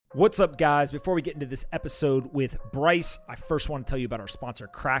What's up, guys? Before we get into this episode with Bryce, I first want to tell you about our sponsor,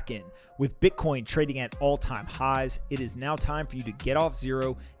 Kraken. With Bitcoin trading at all-time highs, it is now time for you to get off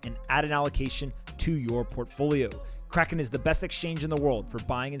zero and add an allocation to your portfolio. Kraken is the best exchange in the world for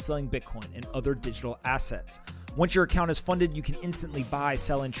buying and selling Bitcoin and other digital assets. Once your account is funded, you can instantly buy,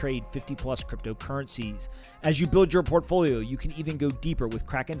 sell, and trade 50-plus cryptocurrencies. As you build your portfolio, you can even go deeper with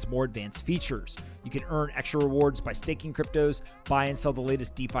Kraken's more advanced features. You can earn extra rewards by staking cryptos, buy and sell the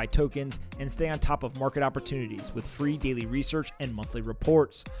latest DeFi tokens, and stay on top of market opportunities with free daily research and monthly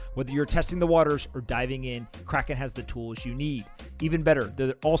reports. Whether you're testing the waters or diving in, Kraken has the tools you need. Even better,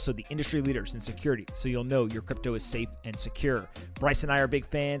 they're also the industry leaders in security, so you'll know your crypto is safe and secure. Bryce and I are big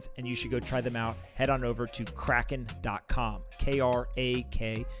fans, and you should go try them out. Head on over to Kraken.com, Kraken.com,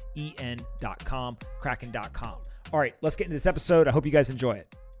 Kraken.com. All right, let's get into this episode. I hope you guys enjoy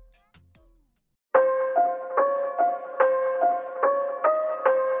it.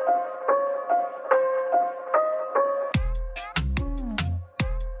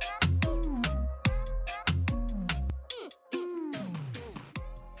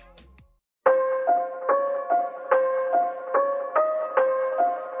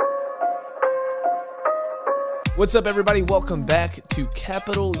 What's up, everybody? Welcome back to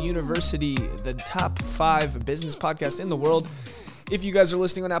Capital University, the top 5 business podcast in the world. If you guys are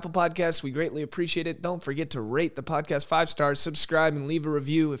listening on Apple Podcasts, we greatly appreciate it. Don't forget to rate the podcast 5 stars, subscribe, and leave a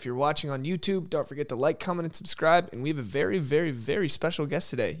review. If you're watching on YouTube, don't forget to like, comment, and subscribe. And we have a very, very, very special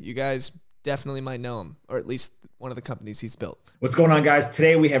guest today. You guys definitely might know him, or at least one of the companies he's built. What's going on, guys?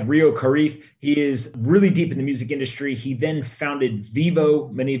 Today we have Rio Karif. He is really deep in the music industry. He then founded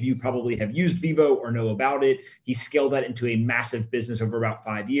Vevo. Many of you probably have used Vevo or know about it. He scaled that into a massive business over about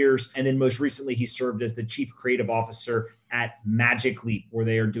 5 years. And then most recently, he served as the chief creative officer at Magic Leap, where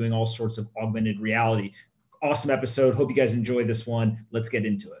they are doing all sorts of augmented reality. Awesome episode. Hope you guys enjoy this one. Let's get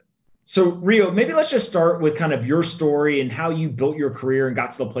into it. So Rio, maybe let's just start with kind of your story and how you built your career and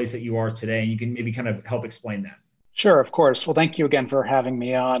got to the place that you are today. And you can maybe kind of help explain that. Sure, of course. Well, thank you again for having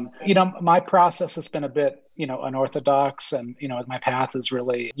me on. My process has been a bit, unorthodox, and, my path is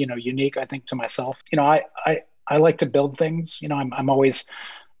really, unique, I think, to myself. I like to build things. I'm always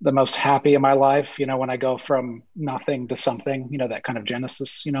the most happy in my life, when I go from nothing to something, that kind of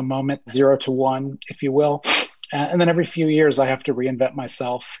genesis, moment, 0 to 1, if you will. And then every few years I have to reinvent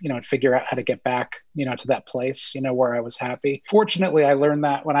myself, and figure out how to get back, to that place, where I was happy. Fortunately, I learned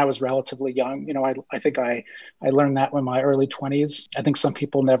that when I was relatively young. I think I learned that in my early 20s. I think some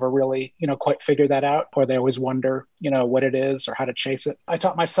people never really, quite figure that out, or they always wonder, what it is or how to chase it. I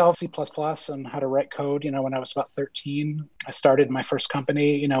taught myself C++ and how to write code, when I was about 13. I started my first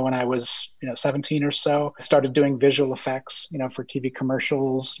company, when I was, 17 or so. I started doing visual effects, for TV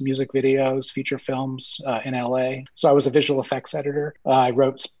commercials, music videos, feature films in LA. So I was a visual effects editor. I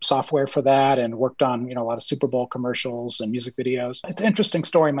wrote software for that and worked on, a lot of Super Bowl commercials and music videos. It's an interesting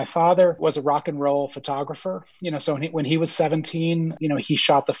story. My father was a rock and roll photographer, so when he was 17, he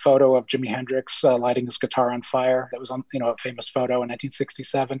shot the photo of Jimi Hendrix lighting his guitar on fire. That was on, a famous photo in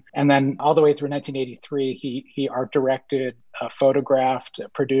 1967. And then all the way through 1983, he art directed, photographed,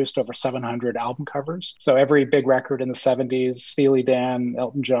 produced over 700 album covers. So every big record in the 70s, Steely Dan,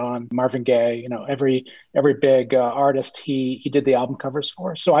 Elton John, Marvin Gaye, every big artist he did the album covers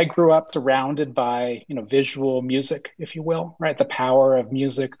for. So I grew up surrounded by, visual music, if you will, right? The power of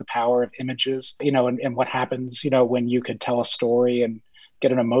music, the power of images, and what happens, when you could tell a story and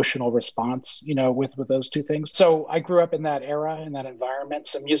get an emotional response, with those two things. So I grew up in that era, in that environment.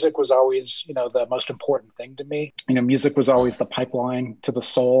 So music was always, the most important thing to me. Music was always the pipeline to the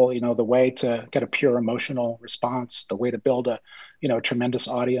soul, the way to get a pure emotional response, the way to build a, tremendous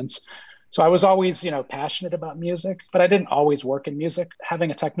audience. So I was always, passionate about music, but I didn't always work in music.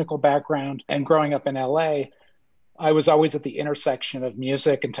 Having a technical background and growing up in LA, I was always at the intersection of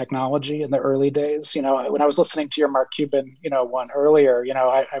music and technology in the early days. When I was listening to your Mark Cuban, one earlier,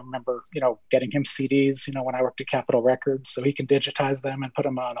 I remember, getting him CDs, when I worked at Capitol Records, so he can digitize them and put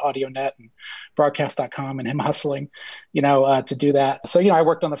them on AudioNet and broadcast.com, and him hustling, to do that. So, I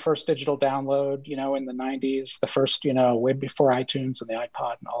worked on the first digital download, in the 90s, the first, way before iTunes and the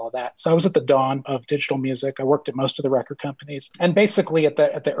iPod and all of that. So I was at the dawn of digital music. I worked at most of the record companies, and basically at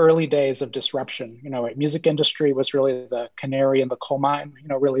the early days of disruption, music industry was really the canary in the coal mine,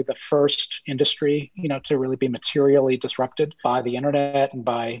 really the first industry, to really be materially disrupted by the internet and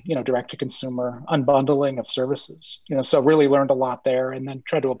by, direct to consumer unbundling of services, so really learned a lot there, and then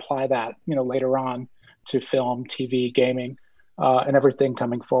tried to apply that, later on to film, TV, gaming, and everything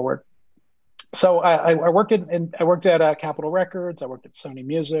coming forward. So I worked I worked at Capitol Records. I worked at Sony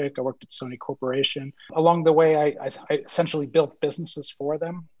Music. I worked at Sony Corporation. Along the way, I essentially built businesses for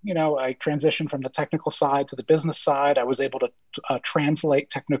them. I transitioned from the technical side to the business side. I was able to translate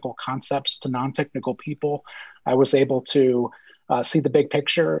technical concepts to non-technical people. I was able to see the big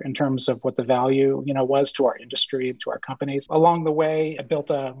picture in terms of what the value, was to our industry and to our companies. Along the way, I built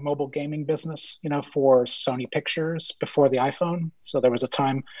a mobile gaming business, for Sony Pictures before the iPhone. So there was a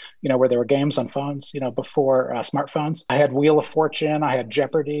time, where there were games on phones, before smartphones. I had Wheel of Fortune, I had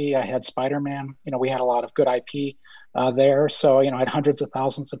Jeopardy, I had Spider-Man. We had a lot of good IP there. So, I had hundreds of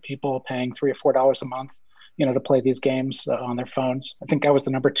thousands of people paying $3 or $4 a month to play these games on their phones. I think I was the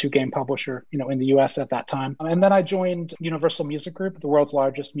number 2 game publisher, in the US at that time. And then I joined Universal Music Group, the world's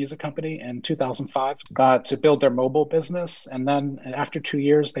largest music company, in 2005 to build their mobile business. And then after 2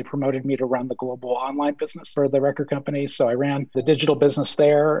 years, they promoted me to run the global online business for the record company. So I ran the digital business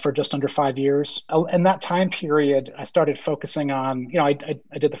there for just under 5 years. In that time period, I started focusing on, I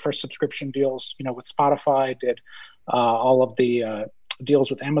did the first subscription deals, with Spotify, did all of the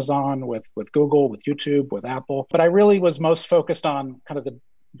deals with Amazon, with Google, with YouTube, with Apple. But I really was most focused on kind of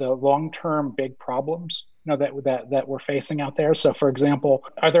the long-term big problems, that we're facing out there. So, for example,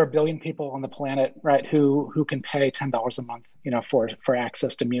 are there a billion people on the planet, right, who can pay $10 a month, for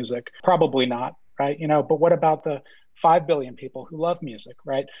access to music? Probably not, right? But what about the 5 billion people who love music,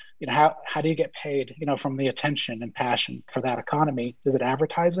 right? How do you get paid, from the attention and passion for that economy? Is it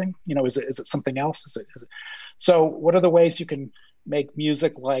advertising? Is it something else? Is it? So what are the ways you can make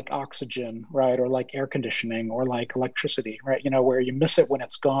music like oxygen, right? Or like air conditioning or like electricity, right? Where you miss it when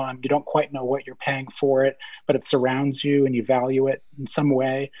it's gone. You don't quite know what you're paying for it, but it surrounds you and you value it in some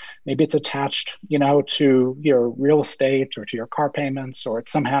way. Maybe it's attached, to your real estate or to your car payments, or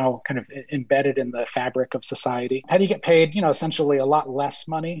it's somehow kind of embedded in the fabric of society. How do you get paid, essentially a lot less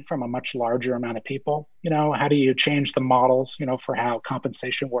money from a much larger amount of people? How do you change the models, for how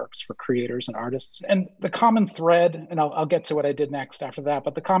compensation works for creators and artists? And the common thread, and I'll get to what I did next after that,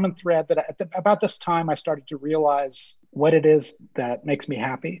 but the common thread that about this time I started to realize what it is that makes me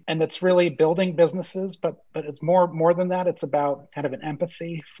happy. And it's really building businesses, but it's more than that. It's about kind of an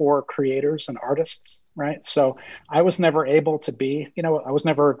empathy for creators and artists, right? So I was never able to be, I was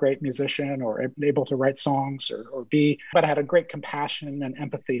never a great musician or able to write songs but I had a great compassion and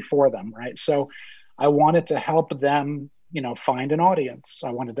empathy for them, right? So I wanted to help them, find an audience.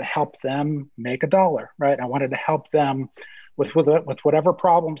 I wanted to help them make $1, right? I wanted to help them with whatever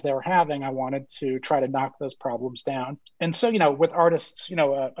problems they were having. I wanted to try to knock those problems down. And so, with artists,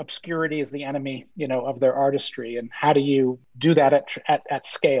 obscurity is the enemy, of their artistry. And how do you do that at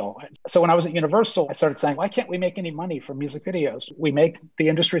scale? So when I was at Universal, I started saying, why can't we make any money from music videos? The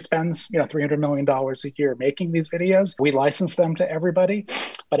industry spends, $300 million a year making these videos. We license them to everybody,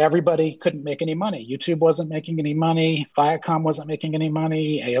 but everybody couldn't make any money. YouTube wasn't making any money. Viacom wasn't making any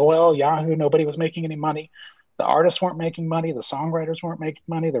money. AOL, Yahoo, nobody was making any money. The artists weren't making money. The songwriters weren't making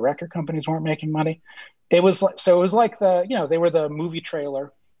money. The record companies weren't making money. It was like they were the movie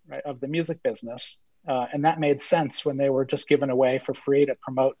trailer, right, of the music business. And that made sense when they were just given away for free to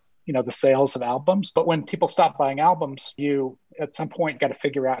promote, the sales of albums. But when people stopped buying albums, you at some point got to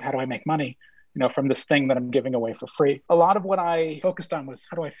figure out, how do I make money, from this thing that I'm giving away for free? A lot of what I focused on was,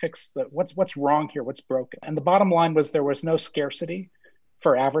 how do I fix what's wrong here? What's broken? And the bottom line was, there was no scarcity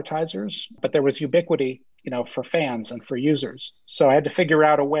for advertisers, but there was ubiquity, for fans and for users. So I had to figure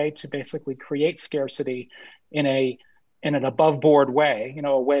out a way to basically create scarcity in an above board way,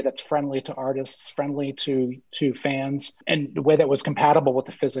 a way that's friendly to artists, friendly to fans, and a way that was compatible with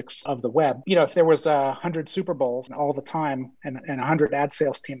the physics of the web. If there was 100 Super Bowls all the time and 100 ad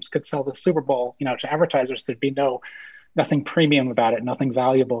sales teams could sell the Super Bowl, to advertisers, there'd be nothing premium about it, nothing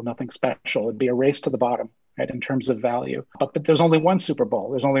valuable, nothing special. It'd be a race to the bottom, right, in terms of value. But there's only one Super Bowl.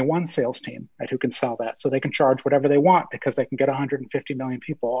 There's only one sales team, right, who can sell that. So they can charge whatever they want because they can get 150 million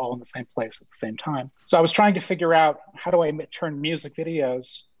people all in the same place at the same time. So I was trying to figure out, how do I turn music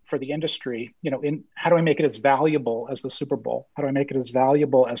videos for the industry, how do I make it as valuable as the Super Bowl? How do I make it as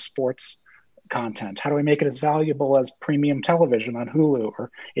valuable as sports content? How do I make it as valuable as premium television on Hulu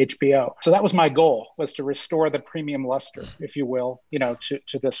or HBO? So that was my goal, was to restore the premium luster, if you will, to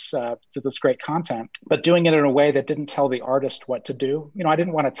this great content, but doing it in a way that didn't tell the artist what to do. I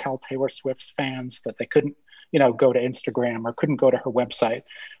didn't want to tell Taylor Swift's fans that they couldn't, go to Instagram or couldn't go to her website.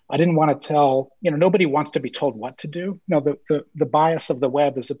 I didn't want to tell, nobody wants to be told what to do. The bias of the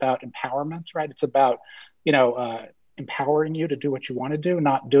web is about empowerment, right? It's about, empowering you to do what you want to do,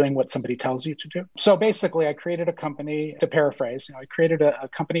 not doing what somebody tells you to do. So basically, I created a company, to paraphrase, I created a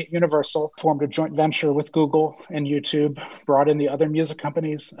company at Universal, formed a joint venture with Google and YouTube, brought in the other music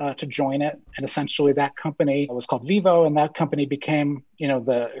companies to join it. And essentially that company was called Vevo, and that company became,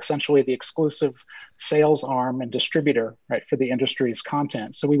 essentially the exclusive sales arm and distributor, right, for the industry's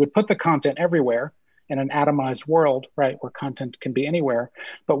content. So we would put the content everywhere in an atomized world, right, where content can be anywhere,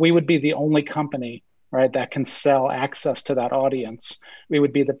 but we would be the only company, right, that can sell access to that audience. We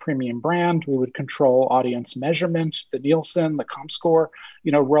would be the premium brand. We would control audience measurement, the Nielsen, the ComScore,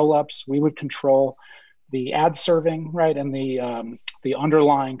 roll-ups. We would control the ad serving, right, and the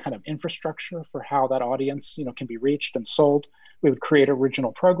underlying kind of infrastructure for how that audience, can be reached and sold. We would create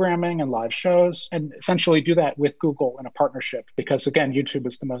original programming and live shows and essentially do that with Google in a partnership because, again, YouTube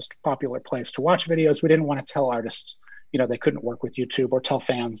is the most popular place to watch videos. We didn't want to tell artists, they couldn't work with YouTube or tell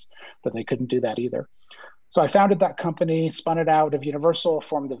fans that they couldn't do that either. So I founded that company, spun it out of Universal,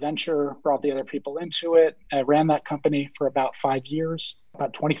 formed the venture, brought the other people into it. I ran that company for about 5 years,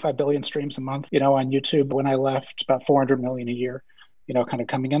 about 25 billion streams a month, on YouTube. When I left, about 400 million a year. Kind of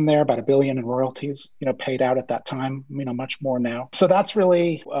coming in there, about $1 billion in royalties, paid out at that time, much more now. So that's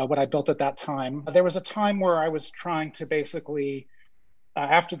really what I built at that time. There was a time where I was trying to basically,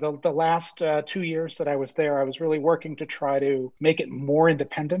 after the last 2 years that I was there, I was really working to try to make it more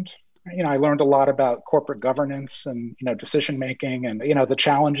independent. I learned a lot about corporate governance and, decision making and, the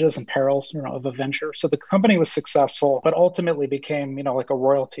challenges and perils, of a venture. So the company was successful, but ultimately became, like a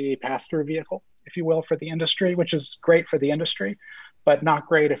royalty pass-through vehicle, if you will, for the industry, which is great for the industry, but not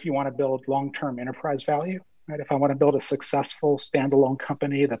great if you want to build long-term enterprise value. Right? If I want to build a successful standalone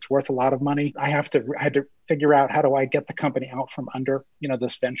company that's worth a lot of money, I had to figure out how do I get the company out from under,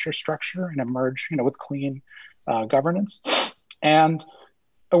 this venture structure and emerge, with clean governance. And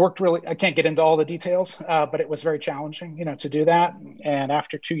I can't get into all the details, but it was very challenging, to do that. And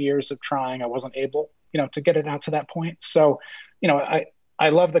after 2 years of trying, I wasn't able, to get it out to that point. So, I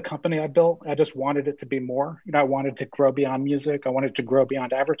love the company I built. I just wanted it to be more. I wanted to grow beyond music. I wanted to grow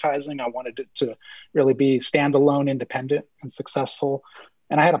beyond advertising. I wanted it to really be standalone, independent, and successful.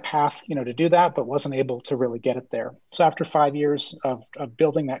 And I had a path, to do that, but wasn't able to really get it there. So after 5 years of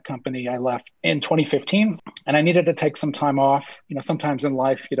building that company, I left in 2015, and I needed to take some time off. Sometimes in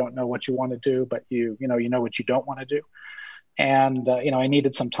life, you don't know what you want to do, but you know what you don't want to do. And, I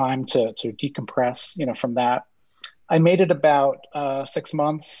needed some time to decompress, from that. I made it about 6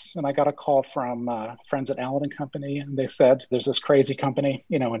 months, and I got a call from friends at Allen & Company, and they said, there's this crazy company,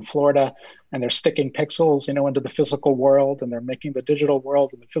 in Florida, and they're sticking pixels, into the physical world, and they're making the digital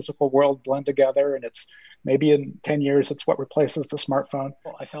world and the physical world blend together, and it's maybe in 10 years, it's what replaces the smartphone.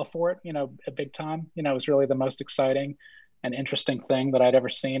 Well, I fell for it, a big time. It was really the most exciting and interesting thing that I'd ever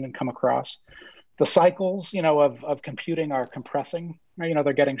seen and come across. The cycles, of computing are compressing.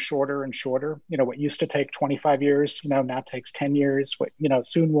 They're getting shorter and shorter. What used to take 25 years, now takes 10 years.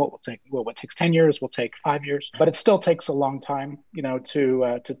 Soon what takes 10 years will take 5 years. But it still takes a long time,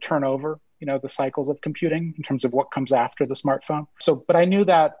 to turn over, the cycles of computing in terms of what comes after the smartphone. But I knew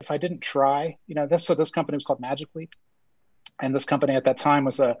that if I didn't try, this company was called Magic Leap. And this company at that time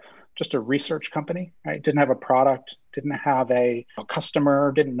was just a research company, right? Didn't have a product, didn't have a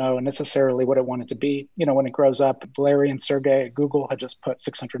customer, didn't know necessarily what it wanted to be. When it grows up, Larry and Sergey at Google had just put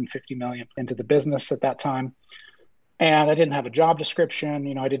 $650 million into the business at that time. And I didn't have a job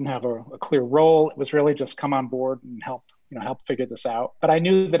description. I didn't have a clear role. It was really just come on board and help figure this out. But I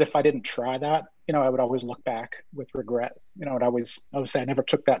knew that if I didn't try that, I would always look back with regret. I would say I never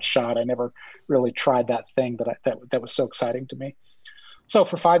took that shot. I never really tried that thing that was so exciting to me. So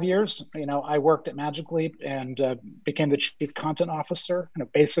for 5 years, I worked at Magic Leap and became the chief content officer,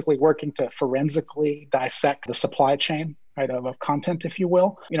 basically working to forensically dissect the supply chain, right, of content, if you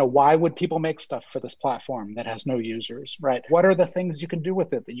will. Why would people make stuff for this platform that has no users, right? What are the things you can do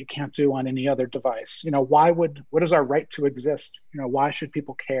with it that you can't do on any other device? What is our right to exist? Why should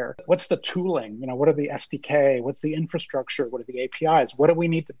people care? What's the tooling? What are the SDK? What's the infrastructure? What are the APIs? What do we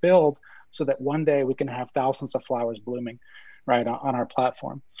need to build so that one day we can have thousands of flowers blooming, right, on our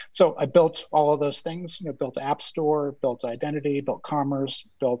platform? So I built all of those things, built App Store, built identity, built commerce,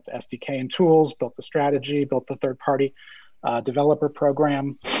 built SDK and tools, built the strategy, built the third-party developer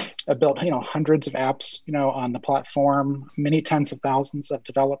program. I built, hundreds of apps, on the platform, many tens of thousands of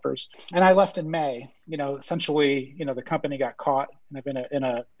developers. And I left in May. Essentially, the company got caught in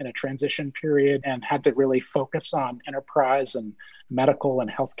a transition period and had to really focus on enterprise and medical and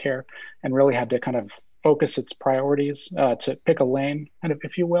healthcare, and really had to kind of focus its priorities, to pick a lane, kind of,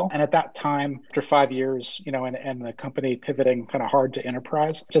 if you will. And at that time, after 5 years, and the company pivoting kind of hard to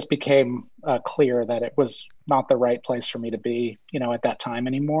enterprise, it just became clear that it was not the right place for me to be, at that time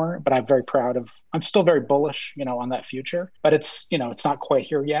anymore. But I'm still very bullish, on that future, but it's not quite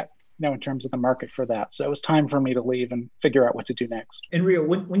here yet, in terms of the market for that. So it was time for me to leave and figure out what to do next. And Rio,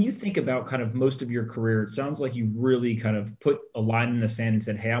 when you think about kind of most of your career, it sounds like you really kind of put a line in the sand and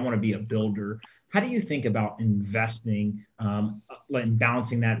said, hey, I want to be a builder. How do you think about investing and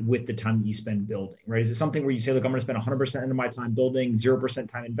balancing that with the time that you spend building, right? Is it something where you say, look, I'm going to spend 100% of my time building,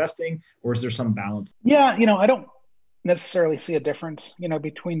 0% time investing, or is there some balance? Yeah, I don't necessarily see a difference,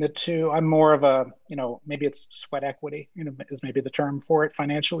 between the two. I'm more of a, maybe it's sweat equity, is maybe the term for it,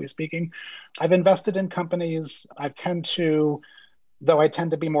 financially speaking. I've invested in companies. Though I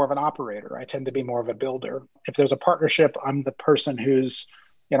tend to be more of an operator, I tend to be more of a builder. If there's a partnership, I'm the person who's,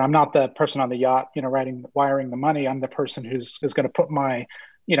 I'm not the person on the yacht, wiring the money. I'm the person who's going to put my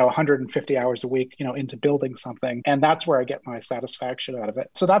 150 hours a week, into building something. And that's where I get my satisfaction out of it.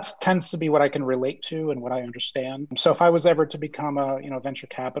 So that tends to be what I can relate to and what I understand. So if I was ever to become a, venture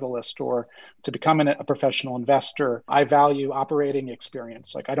capitalist or to become a professional investor, I value operating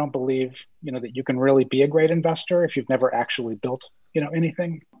experience. Like, I don't believe, that you can really be a great investor if you've never actually built,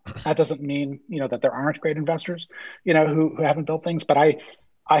 anything. That doesn't mean, that there aren't great investors, who haven't built things, but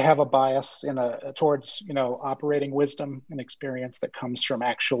I have a bias towards, operating wisdom and experience that comes from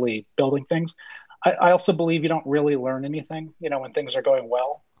actually building things. I also believe you don't really learn anything, when things are going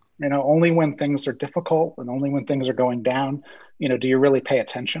well. Only when things are difficult and only when things are going down, do you really pay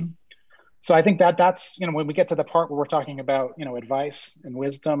attention? So I think that's, when we get to the part where we're talking about, advice and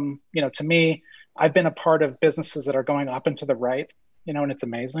wisdom, to me, I've been a part of businesses that are going up and to the right, and it's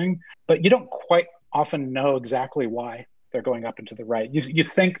amazing, but you don't quite often know exactly why they're going up and to the right. You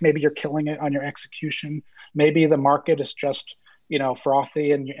think maybe you're killing it on your execution. Maybe the market is just,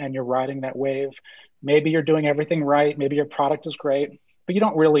 frothy and you're riding that wave. Maybe you're doing everything right. Maybe your product is great, but you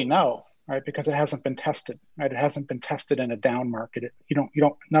don't really know, right? Because it hasn't been tested, right? It hasn't been tested in a down market.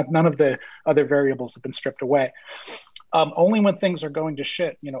 None of the other variables have been stripped away. Only when things are going to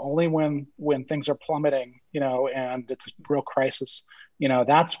shit, only when things are plummeting, and it's a real crisis,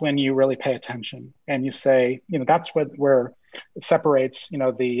 that's when you really pay attention and you say, that's where it separates,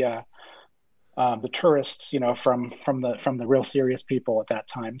 the tourists, from the real serious people at that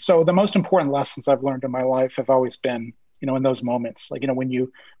time. So the most important lessons I've learned in my life have always been, in those moments, like, when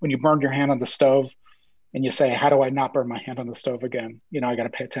you burn your hand on the stove and you say, how do I not burn my hand on the stove again? I got to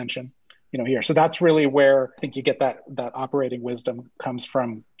pay attention, here. So that's really where I think you get that operating wisdom comes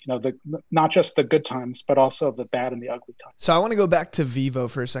from, not just the good times, but also the bad and the ugly times. So I want to go back to Vevo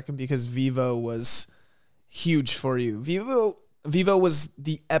for a second, because Vevo was huge for you. Vevo was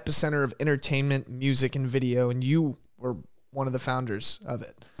the epicenter of entertainment, music, and video, and you were one of the founders of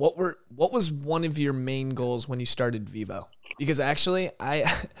it. What was one of your main goals when you started Vevo? Because actually,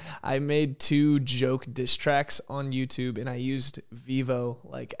 I made 2 joke diss tracks on YouTube, and I used Vevo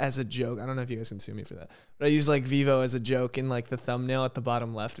like as a joke. I don't know if you guys can sue me for that, but I used like Vevo as a joke in like the thumbnail at the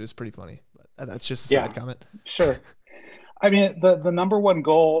bottom left. It was pretty funny, but that's just a side comment. Sure. I mean, the number one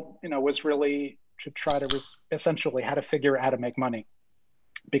goal, was really to try to essentially how to figure out how to make money,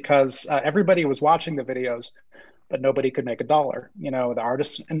 because everybody was watching the videos, but nobody could make a dollar. The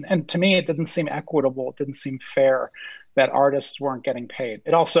artists, and to me, it didn't seem equitable. It didn't seem fair that artists weren't getting paid.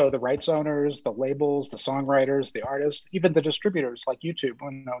 It also, the rights owners, the labels, the songwriters, the artists, even the distributors like YouTube,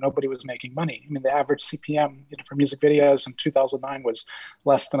 when nobody was making money. I mean, the average CPM for music videos in 2009 was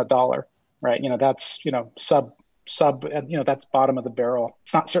less than $1, right? That's, sub, that's bottom of the barrel.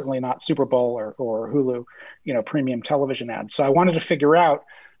 It's certainly not Super Bowl or Hulu, premium television ads. So I wanted to figure out,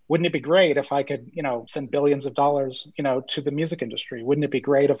 wouldn't it be great if I could, send billions of dollars, to the music industry? Wouldn't it be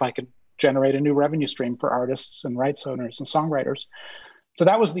great if I could generate a new revenue stream for artists and rights owners and songwriters? So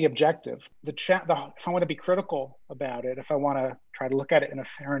that was the objective. If I want to be critical about it, if I want to try to look at it in a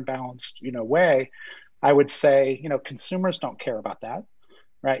fair and balanced, way, I would say, consumers don't care about that.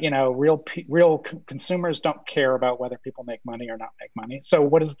 Right, real consumers don't care about whether people make money or not make money. So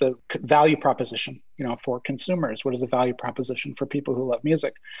what is the value proposition, for consumers? What is the value proposition for people who love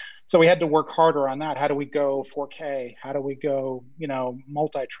music? So we had to work harder on that. How do we go 4K? How do we go,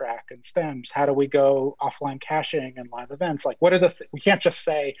 multi-track and stems? How do we go offline caching and live events? Like, what are we can't just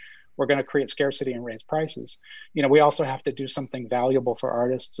say we're going to create scarcity and raise prices. We also have to do something valuable for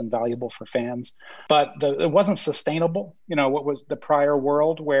artists and valuable for fans. But it wasn't sustainable. What was the prior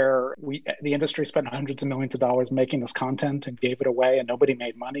world where the industry spent hundreds of millions of dollars making this content and gave it away and nobody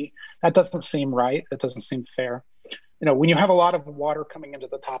made money? That doesn't seem right. That doesn't seem fair. when you have a lot of water coming into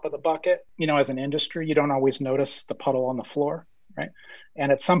the top of the bucket, as an industry, you don't always notice the puddle on the floor, right?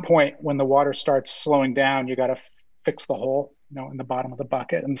 And at some point when the water starts slowing down, you got to fix the hole, in the bottom of the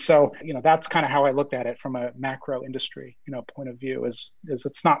bucket. And so, that's kind of how I looked at it from a macro industry, point of view is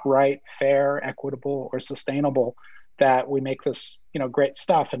it's not right, fair, equitable, or sustainable that we make this, great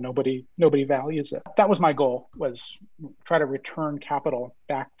stuff and nobody values it. That was my goal, was try to return capital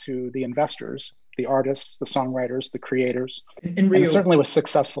back to the investors, the artists, the songwriters, the creators. And Rio, I certainly was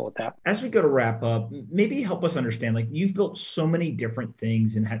successful at that. As we go to wrap up, maybe help us understand, like, you've built so many different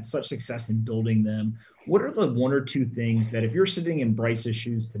things and had such success in building them. What are the one or two things that, if you're sitting in Bryce's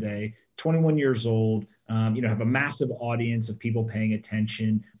shoes today, 21 years old, have a massive audience of people paying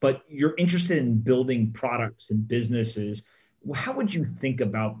attention, but you're interested in building products and businesses, how would you think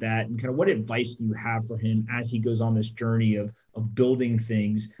about that? And kind of what advice do you have for him as he goes on this journey of building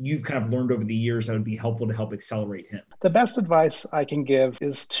things you've kind of learned over the years that would be helpful to help accelerate him? The best advice I can give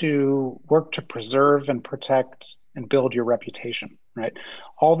is to work to preserve and protect and build your reputation, right?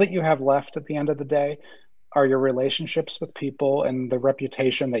 All that you have left at the end of the day are your relationships with people and the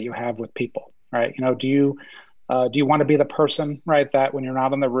reputation that you have with people, right? Do you want to be the person, right, that when you're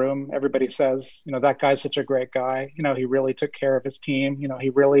not in the room, everybody says, that guy's such a great guy. He really took care of his team. He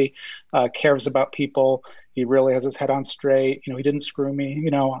really cares about people. He really has his head on straight. He didn't screw me,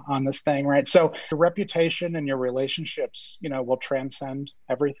 on this thing, right? So your reputation and your relationships, will transcend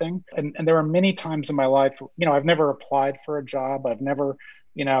everything. And there are many times in my life, I've never applied for a job. I've never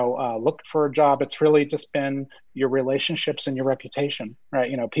looked for a job. It's really just been your relationships and your reputation,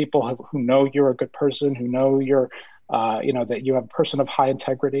 right? People who know you're a good person, who know you're, that you have a person of high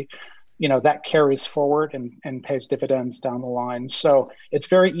integrity, that carries forward and pays dividends down the line. So it's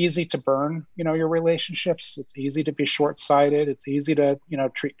very easy to burn, your relationships. It's easy to be short-sighted. It's easy to,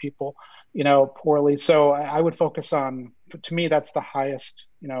 treat people, poorly. So I would focus on, to me, that's the highest,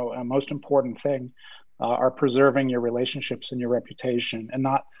 most important thing. Are preserving your relationships and your reputation and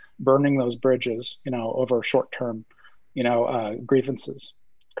not burning those bridges, over short-term, grievances.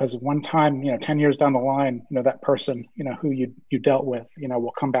 Because one time, 10 years down the line, that person, who you dealt with,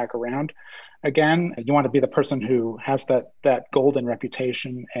 will come back around again. You want to be the person who has that golden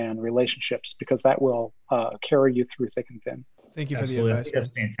reputation and relationships, because that will carry you through thick and thin. Thank you for the advice. That's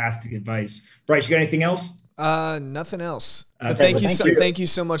fantastic advice. Bryce, you got anything else? Nothing else. Thank you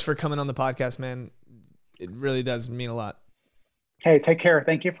so much for coming on the podcast, man. It really does mean a lot. Hey, take care.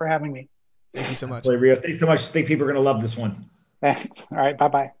 Thank you for having me. Thank you so much. Rio, thanks so much. I think people are going to love this one. Thanks. All right.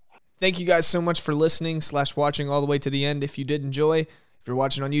 Bye-bye. Thank you guys so much for listening / watching all the way to the end. If you did enjoy, if you're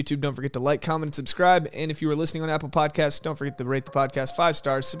watching on YouTube, don't forget to like, comment, and subscribe. And if you were listening on Apple Podcasts, don't forget to rate the podcast 5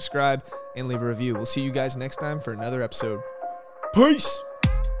 stars, subscribe, and leave a review. We'll see you guys next time for another episode. Peace.